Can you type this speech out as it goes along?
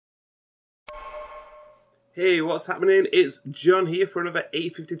Hey, what's happening? It's John here for another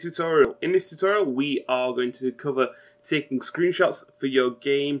 850 tutorial. In this tutorial, we are going to cover taking screenshots for your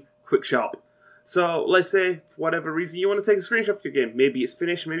game QuickSharp. So, let's say, for whatever reason, you want to take a screenshot of your game. Maybe it's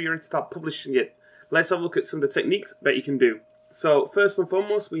finished, maybe you're ready to start publishing it. Let's have a look at some of the techniques that you can do. So, first and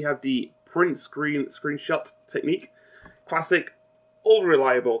foremost, we have the print screen screenshot technique. Classic, all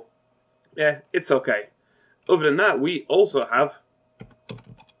reliable. Yeah, it's okay. Other than that, we also have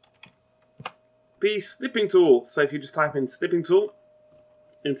the snipping tool. So if you just type in snipping tool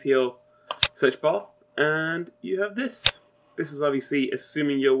into your search bar, and you have this. This is obviously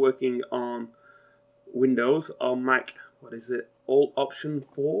assuming you're working on Windows or Mac. What is it? Alt option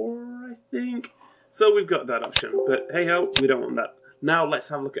 4, I think. So we've got that option, but hey ho, we don't want that. Now let's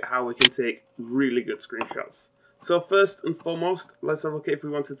have a look at how we can take really good screenshots. So first and foremost, let's have a look at if we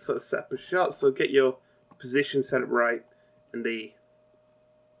wanted to sort of set up a shot. So get your position set up right in the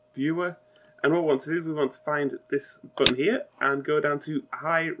viewer. And what we want to do is we want to find this button here and go down to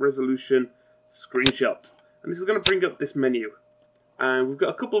high resolution screenshot. And this is going to bring up this menu. And we've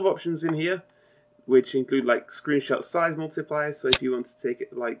got a couple of options in here, which include like screenshot size multiplier. So if you want to take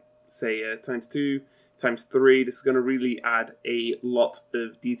it like, say, times 2, times 3, this is going to really add a lot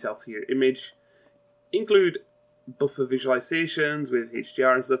of detail to your image. Include buffer visualizations with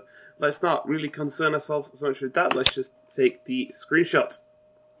HDR and stuff. Let's not really concern ourselves so much with that. Let's just take the screenshot.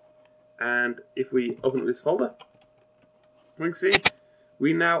 And if we open up this folder, we can see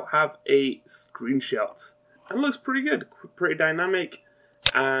we now have a screenshot. And it looks pretty good, pretty dynamic.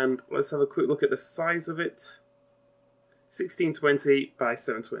 And let's have a quick look at the size of it. 1620 by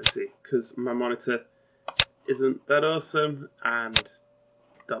 720, because my monitor isn't that awesome, and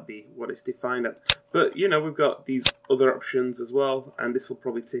that'll be what it's defined at. But, you know, we've got these other options as well, and this will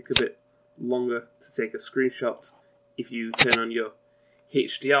probably take a bit longer to take a screenshot if you turn on your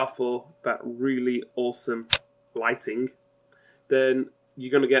HDR for that really awesome lighting. Then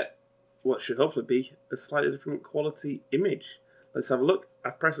you're going to get what should hopefully be a slightly different quality image. Let's have a look.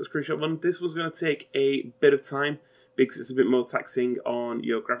 I've pressed the screenshot button. This was going to take a bit of time because it's a bit more taxing on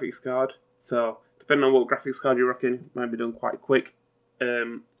your graphics card. So depending on what graphics card you're rocking, it might be done quite quick.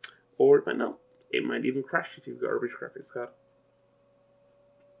 Or it might not. It might even crash if you've got a rich graphics card.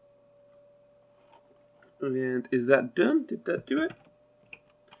 And is that done? Did that do it?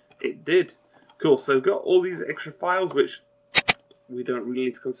 It did. Cool, so we've got all these extra files which we don't really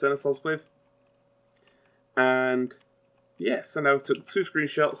need to concern ourselves with. And yeah, so now we took 2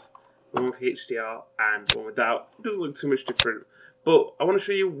 screenshots, one with HDR and one without. It doesn't look too much different. But I want to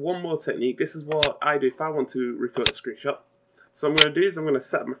show you one more technique. This is what I do if I want to record a screenshot. So what I'm going to do is I'm going to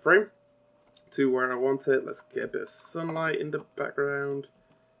set up my frame to where I want it. Let's get a bit of sunlight in the background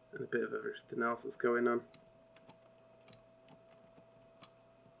and a bit of everything else that's going on.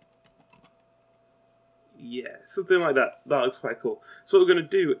 Yeah, something like that. That looks quite cool. So what we're going to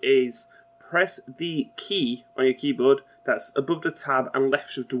do is press the key on your keyboard that's above the tab and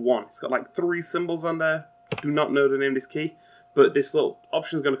left shift to 1. It's got like 3 symbols on there. Do not know the name of this key, but this little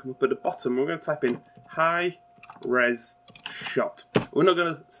option is going to come up at the bottom. We're going to type in high res shot. We're not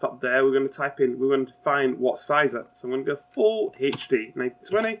going to stop there. We're going to type in, we're going to find what size that. So I'm going to go full HD,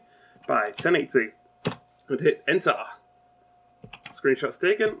 1920 by 1080. And hit enter. Screenshot's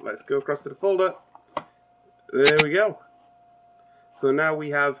taken. Let's go across to the folder. There we go. So now we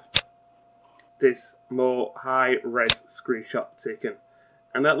have this more high-res screenshot taken.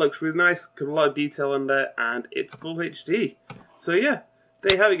 And that looks really nice, got a lot of detail in there, and it's full HD. So yeah,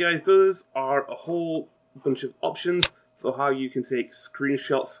 there you have it guys. Those are a whole bunch of options for how you can take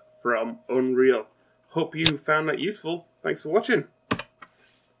screenshots from Unreal. Hope you found that useful. Thanks for watching.